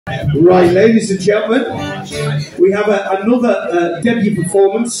Right, ladies and gentlemen, we have another debut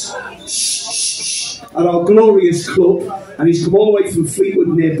performance at our glorious club, and he's come all the way from Fleetwood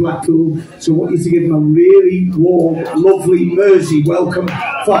near Blackpool, so I want you to give him a really warm, lovely Mersey welcome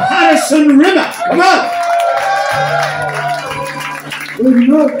for Harrison Rimmer. Come on! Well, you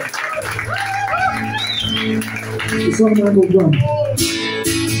know, the song I will run.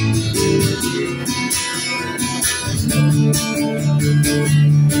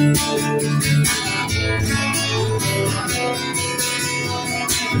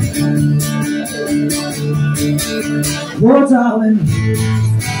 Oh, darling,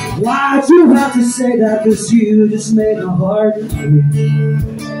 why'd you have to say that? 'Cause you just made my heart beat.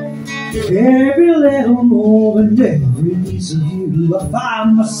 Every little moment, every piece of you, I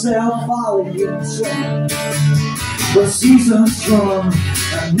find myself falling into. The seasons come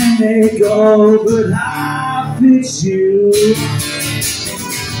and then they go, but I fix you.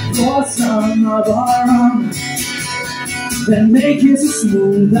 For some of our own, then make it so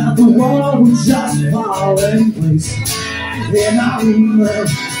smooth that the world will just fall in place. Then I remember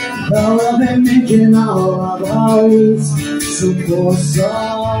how I've been making all of ours. So for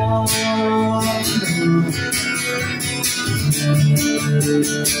some,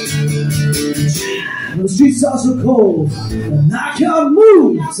 the streets are so cold and I can't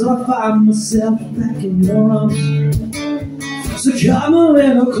move, so I find myself back in your arms. So come a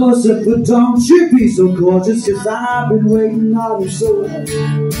little closer, but don't you be so gorgeous, 'cause I've been waiting on you so long.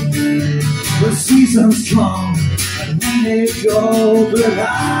 The seasons come and then they go, but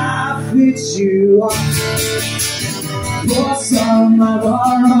I fix you up. For some of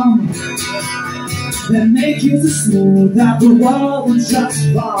our own, then make it so smooth that the world will just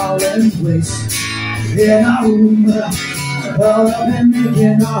fall in place. In our room, well, I've been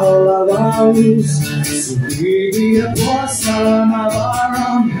making all of ours. So baby, pour some of our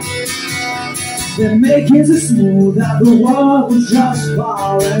own, then make it so smooth that the world will just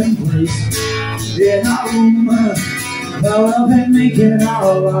fall in place. In our room, well, I've been making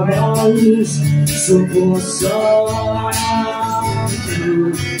all of ours. So pour some.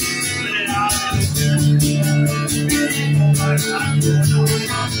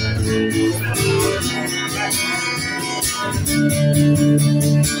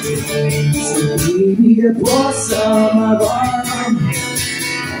 So baby, pour some of our own,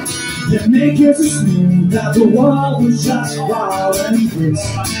 then make it so smooth that the world will just fall in place.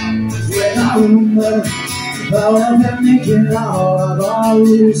 When I remember how I've been making all of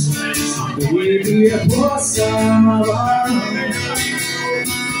ours. So baby, pour some of our own,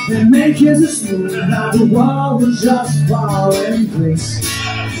 then make it so smooth that the world will just fall in place.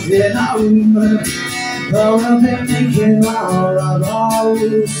 Then I remember how I've been making all of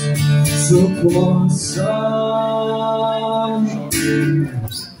ours. So pour some,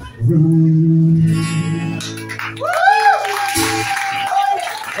 run.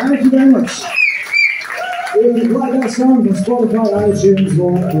 Thank you very much. If you like that song on Spotify, iTunes,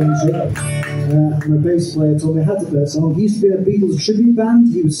 or my bass player told me I had to play a song. He used to be in a Beatles tribute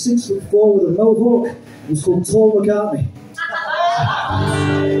band. He was 6'4" with a mohawk. It was called Tall McCartney.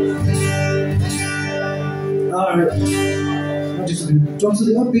 Alright. Do you want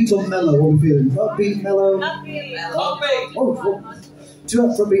something upbeat or mellow? What are we feeling? Upbeat, mellow? Upbeat. Oh, too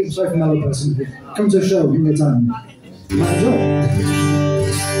up for upbeat, sorry for mellow person. Come to a show, give me a time. Enjoy.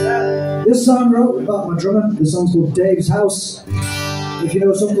 This song I wrote about my drummer. This song's called Dave's House. If you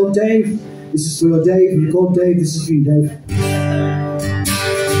know a song called Dave, this is for your Dave. If you're called Dave, this is for you, Dave.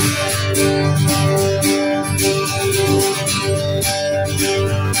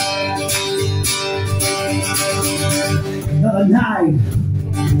 Another night,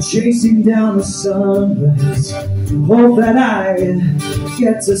 chasing down the sunrise. Hope that I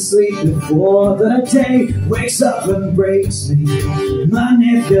get to sleep before the day wakes up and breaks me,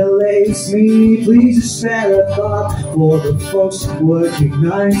 manipulates me. Please just spare a thought for the folks working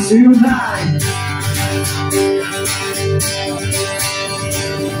 9 to 9.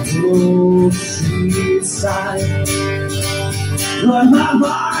 Oh, sweet sight, run my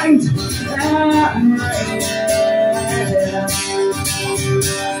mind and rain.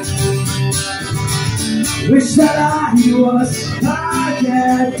 Wish that I was back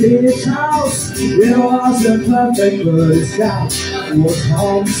at this house. It wasn't perfect, but it's got was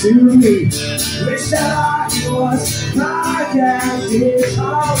home to me. Wish that I was back at this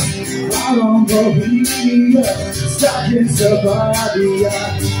house. Out on Bohemia, stuck in suburbia.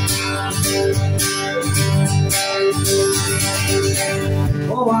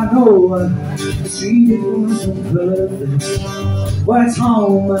 Oh, I know she wasn't perfect, but it's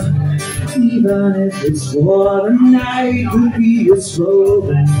home Even if it's for the night, could be a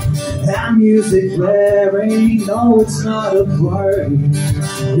slogan. And music blaring, no, it's not a party.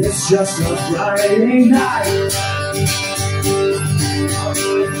 It's just a Friday night.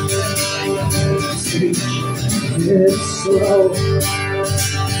 It's slow,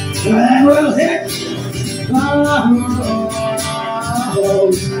 and we'll hit the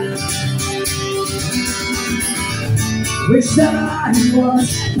road. Wish that I was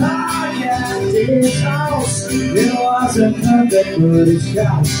back at his house. It wasn't perfect, but his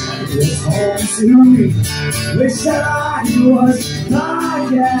couch was home to me. Wish that I was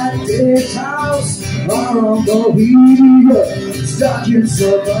back at his house. Or on Bohemia, stuck in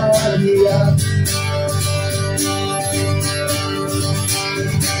suburbia.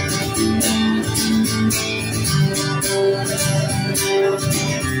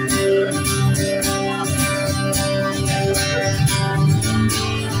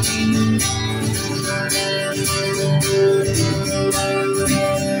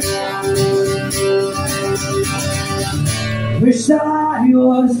 Wish that I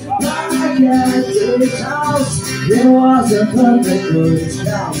was back at his house. It wasn't perfect, but his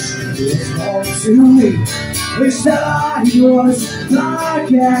couch was home to me. Wish that I was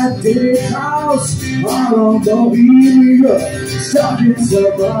back at his house. All on Bohemia, stuck in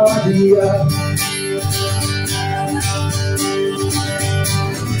suburbia.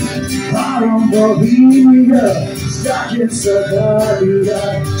 All on Bohemia, stuck in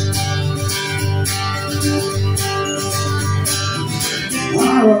suburbia.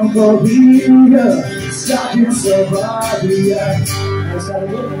 I'm Bohemia, stuck in suburbia. That's how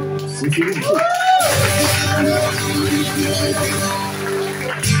it goes.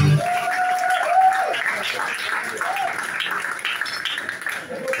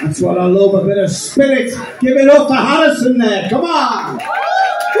 That's what I love, a bit of spirit. Give it up for Harrison there, come on!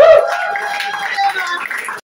 Woo!